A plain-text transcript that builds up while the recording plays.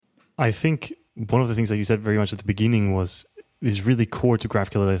I think one of the things that you said very much at the beginning is really core to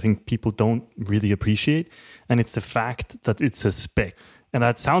GraphQL that I think people don't really appreciate, and it's the fact that it's a spec. And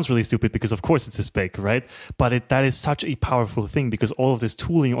that sounds really stupid because, of course, it's a spec, right? But that is such a powerful thing because all of this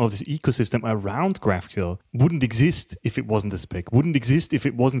tooling, all of this ecosystem around GraphQL wouldn't exist if it wasn't a spec, wouldn't exist if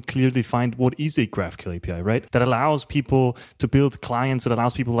it wasn't clearly defined what is a GraphQL API, right? That allows people to build clients, that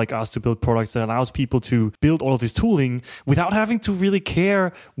allows people like us to build products, that allows people to build all of this tooling without having to really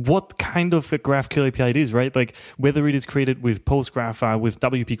care what kind of a GraphQL API it is, right? Like whether it is created with PostGraph, with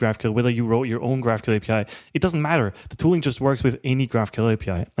WP GraphQL, whether you wrote your own GraphQL API, it doesn't matter. The tooling just works with any GraphQL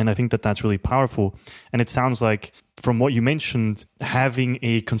API. And I think that that's really powerful. And it sounds like from what you mentioned, having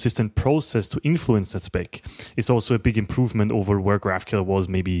a consistent process to influence that spec is also a big improvement over where GraphQL was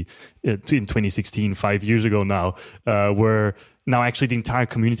maybe in 2016, 5 years ago now, where now actually the entire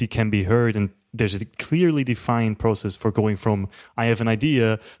community can be heard and there's a clearly defined process for going from I have an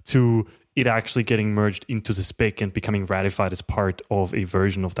idea to it actually getting merged into the spec and becoming ratified as part of a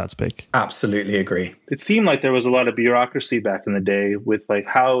version of that spec. Absolutely agree. It seemed like there was a lot of bureaucracy back in the day with like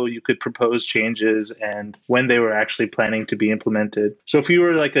how you could propose changes and when they were actually planning to be implemented. So if you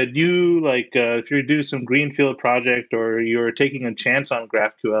were like a new, if you do some greenfield project or you're taking a chance on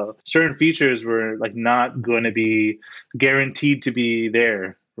GraphQL, certain features were like not going to be guaranteed to be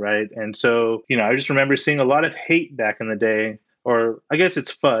there, right? And so, I just remember seeing a lot of hate back in the day, or I guess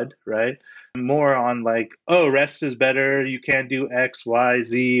it's FUD, right? More on like, oh, REST is better. You can't do X, Y,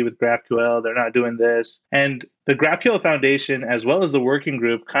 Z with GraphQL. They're not doing this. And the GraphQL Foundation, as well as the working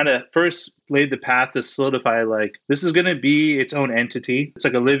group, kind of first laid the path to solidify like this is going to be its own entity. It's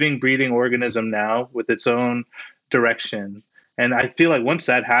like a living, breathing organism now with its own direction. And I feel like once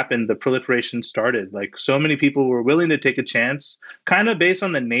that happened, the proliferation started. Like so many people were willing to take a chance, kind of based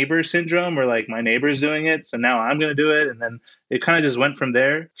on the neighbor syndrome where like my neighbor's doing it, so now I'm going to do it. And then it kind of just went from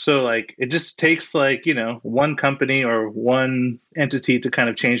there. So like it just takes like, one company or one entity to kind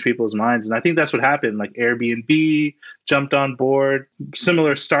of change people's minds. And I think that's what happened. Like Airbnb jumped on board.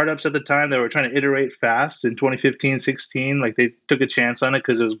 Similar startups at the time that were trying to iterate fast in 2015, 16, like they took a chance on it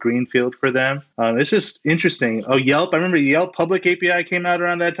because it was greenfield for them. It's just interesting. Oh, Yelp. I remember Yelp public API came out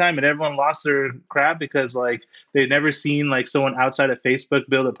around that time and everyone lost their crap because like they'd never seen like someone outside of Facebook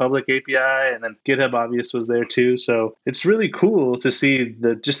build a public API, and then GitHub Obvious was there too. So it's really cool to see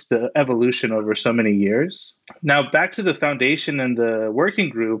the evolution over so many years. Now, back to the foundation and the working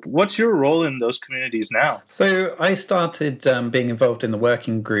group, what's your role in those communities now? So I started being involved in the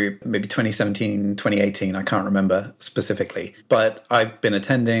working group maybe 2017, 2018, I can't remember specifically, but I've been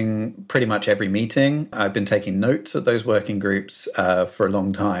attending pretty much every meeting. I've been taking notes at those working groups for a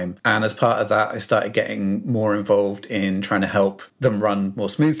long time. And as part of that, I started getting more involved in trying to help them run more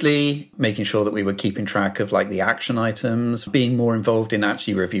smoothly, making sure that we were keeping track of like the action items, being more involved in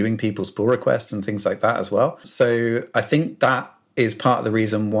actually reviewing people's pull requests and things like that as well. So I think that is part of the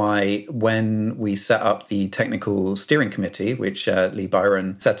reason why when we set up the technical steering committee, which Lee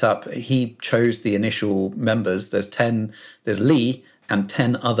Byron set up, he chose the initial members. There's Lee and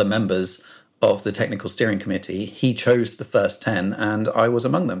 10 other members of the technical steering committee. He chose the first 10 and I was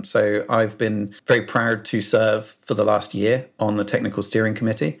among them. So I've been very proud to serve for the last year on the technical steering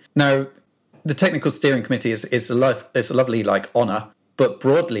committee. Now, the technical steering committee is a lovely like honor, but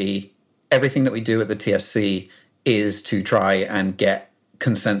broadly, everything that we do at the TSC is to try and get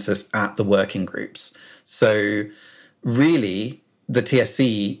consensus at the working groups. So really, the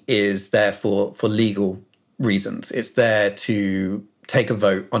TSC is there for legal reasons. It's there to take a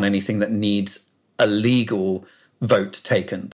vote on anything that needs a legal vote taken.